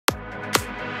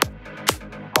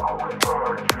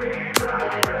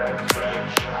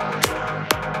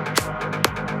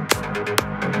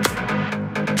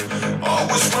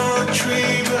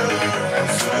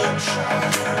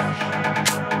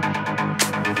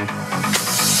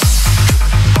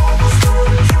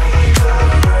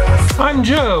I'm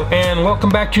Joe, and welcome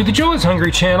back to the Joe is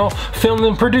Hungry channel, filmed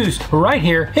and produced right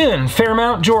here in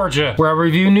Fairmount, Georgia, where I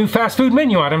review new fast food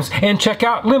menu items and check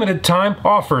out limited time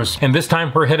offers. And this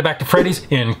time we're headed back to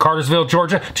Freddys in Cartersville,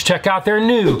 Georgia to check out their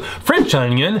new French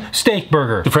onion steak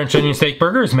burger. The French onion steak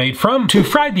burger is made from 2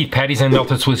 fried beef patties and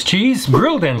melted Swiss cheese,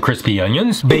 grilled and crispy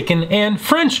onions, bacon, and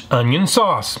French onion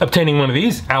sauce. Obtaining one of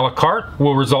these a la carte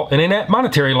will result in a net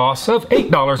monetary loss of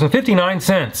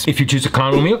 $8.59. If you choose a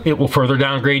combo meal, it will further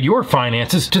downgrade your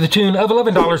finances to the tune of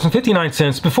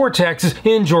 $11.59 before taxes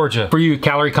in Georgia. For you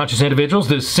calorie-conscious individuals,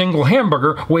 this single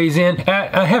hamburger weighs in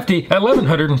at a hefty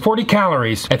 1,140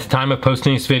 calories. At the time of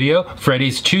posting this video,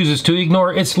 Freddys chooses to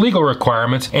ignore its legal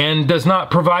requirements and does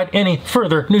not provide any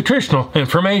further nutritional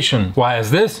information. Why is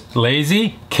this?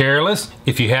 Lazy? Careless?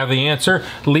 If you have the answer,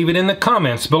 leave it in the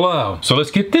comments below. So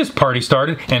let's get this party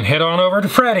started and head on over to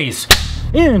Freddys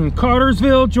in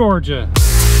Cartersville, Georgia.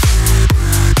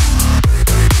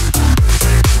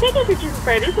 Thank you for choosing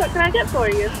Freddys. What can I get for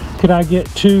you? Could I get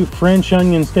 2 French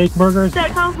onion steak burgers?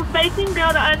 That comes with bacon,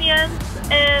 grilled onions,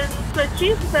 and Swiss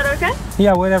cheese. Is that okay?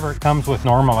 Yeah, whatever it comes with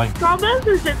normally. Combos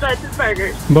or just budget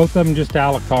burgers? Both of them just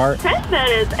a la carte. Okay, that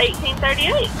is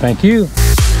 $18.38. Thank you.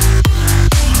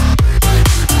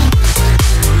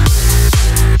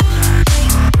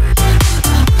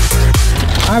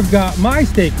 I've got my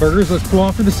steak burgers. Let's pull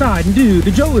off to the side and do the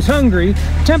Joe is Hungry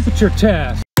temperature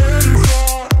test.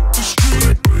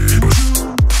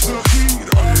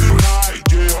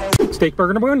 Steak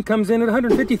burger number 1 comes in at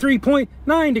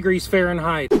 153.9 degrees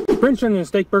Fahrenheit. French onion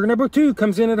steak burger number 2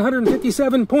 comes in at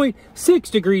 157.6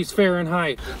 degrees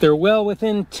Fahrenheit. They're well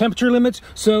within temperature limits,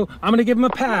 so I'm gonna give them a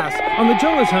pass on the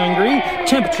Joe is Hungry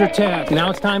temperature test.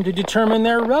 Now it's time to determine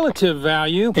their relative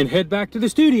value and head back to the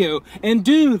studio and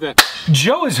do the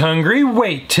Joe is Hungry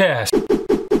weight test.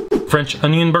 French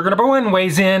onion burger number 1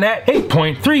 weighs in at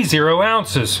 8.30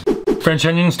 ounces. French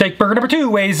onion steak burger number 2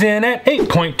 weighs in at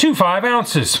 8.25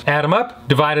 ounces. Add them up,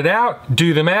 divide it out,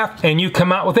 do the math, and you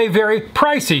come out with a very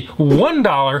pricey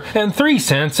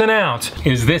 $1.03 an ounce.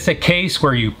 Is this a case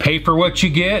where you pay for what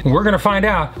you get? We're gonna find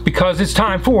out because it's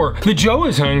time for the Joe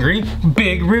is Hungry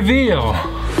big reveal.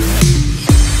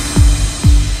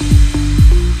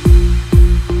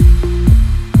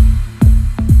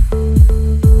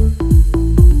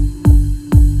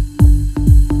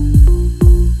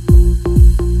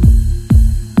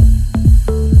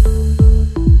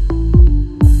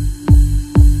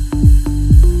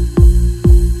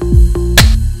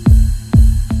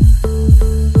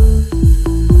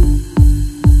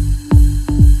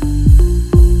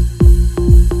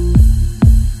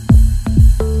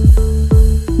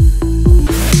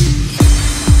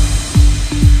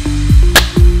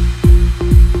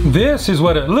 This is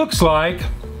what it looks like,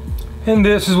 and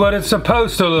this is what it's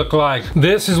supposed to look like.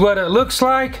 This is what it looks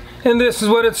like, and this is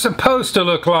what it's supposed to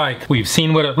look like. We've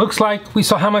seen what it looks like. We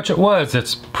saw how much it was.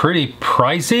 It's pretty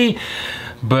pricey,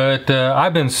 but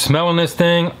I've been smelling this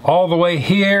thing all the way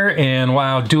here and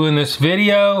while doing this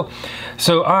video,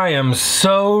 so I am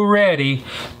so ready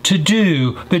to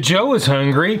do the Joe is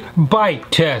Hungry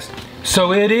bite test.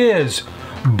 So it is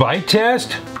bite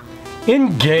test,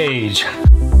 engage.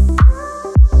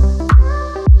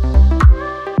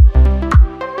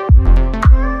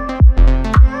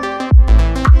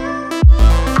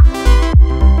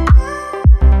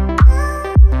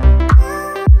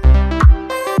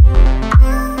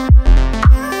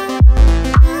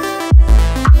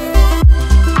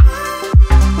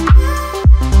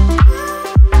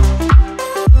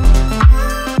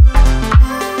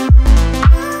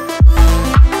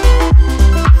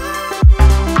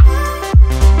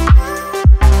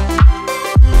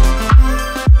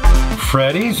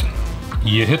 Freddys,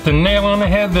 you hit the nail on the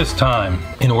head this time.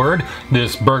 In a word,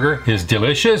 this burger is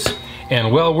delicious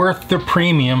and well worth the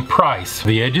premium price.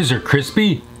 The edges are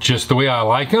crispy, just the way I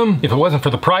like them. If it wasn't for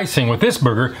the pricing with this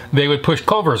burger, they would push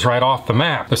Culver's right off the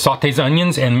map. The sauteed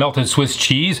onions and melted Swiss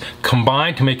cheese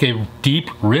combine to make a deep,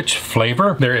 rich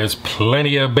flavor. There is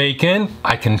plenty of bacon.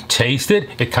 I can taste it.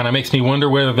 It kind of makes me wonder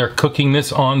whether they're cooking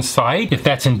this on site. If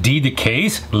that's indeed the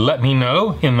case, let me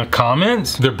know in the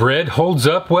comments. The bread holds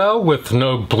up well with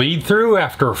no bleed through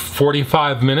after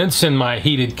 45 minutes in my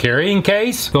heated carrying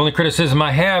case. The only criticism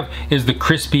I have is the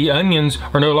crispy onions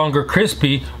are no longer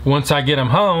crispy once I get them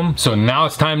home. home. So now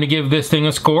it's time to give this thing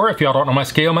a score. If y'all don't know my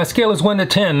scale is 1 to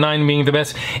 10, 9 being the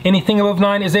best. Anything above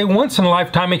 9 is a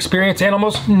once-in-a-lifetime experience and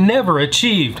almost never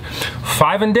achieved.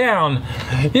 5 and down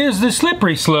is the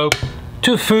slippery slope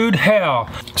to food hell.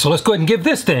 So let's go ahead and give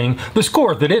this thing the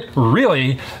score that it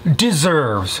really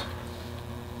deserves.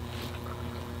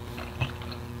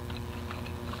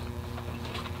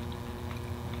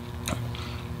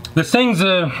 This thing's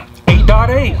a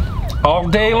 8.8 all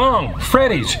day long.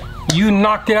 Freddys, you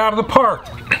knocked it out of the park.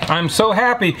 I'm so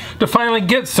happy to finally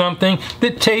get something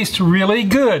that tastes really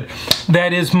good.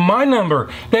 That is my number.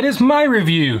 That is my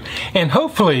review. And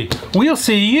hopefully we'll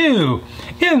see you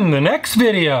in the next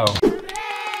video.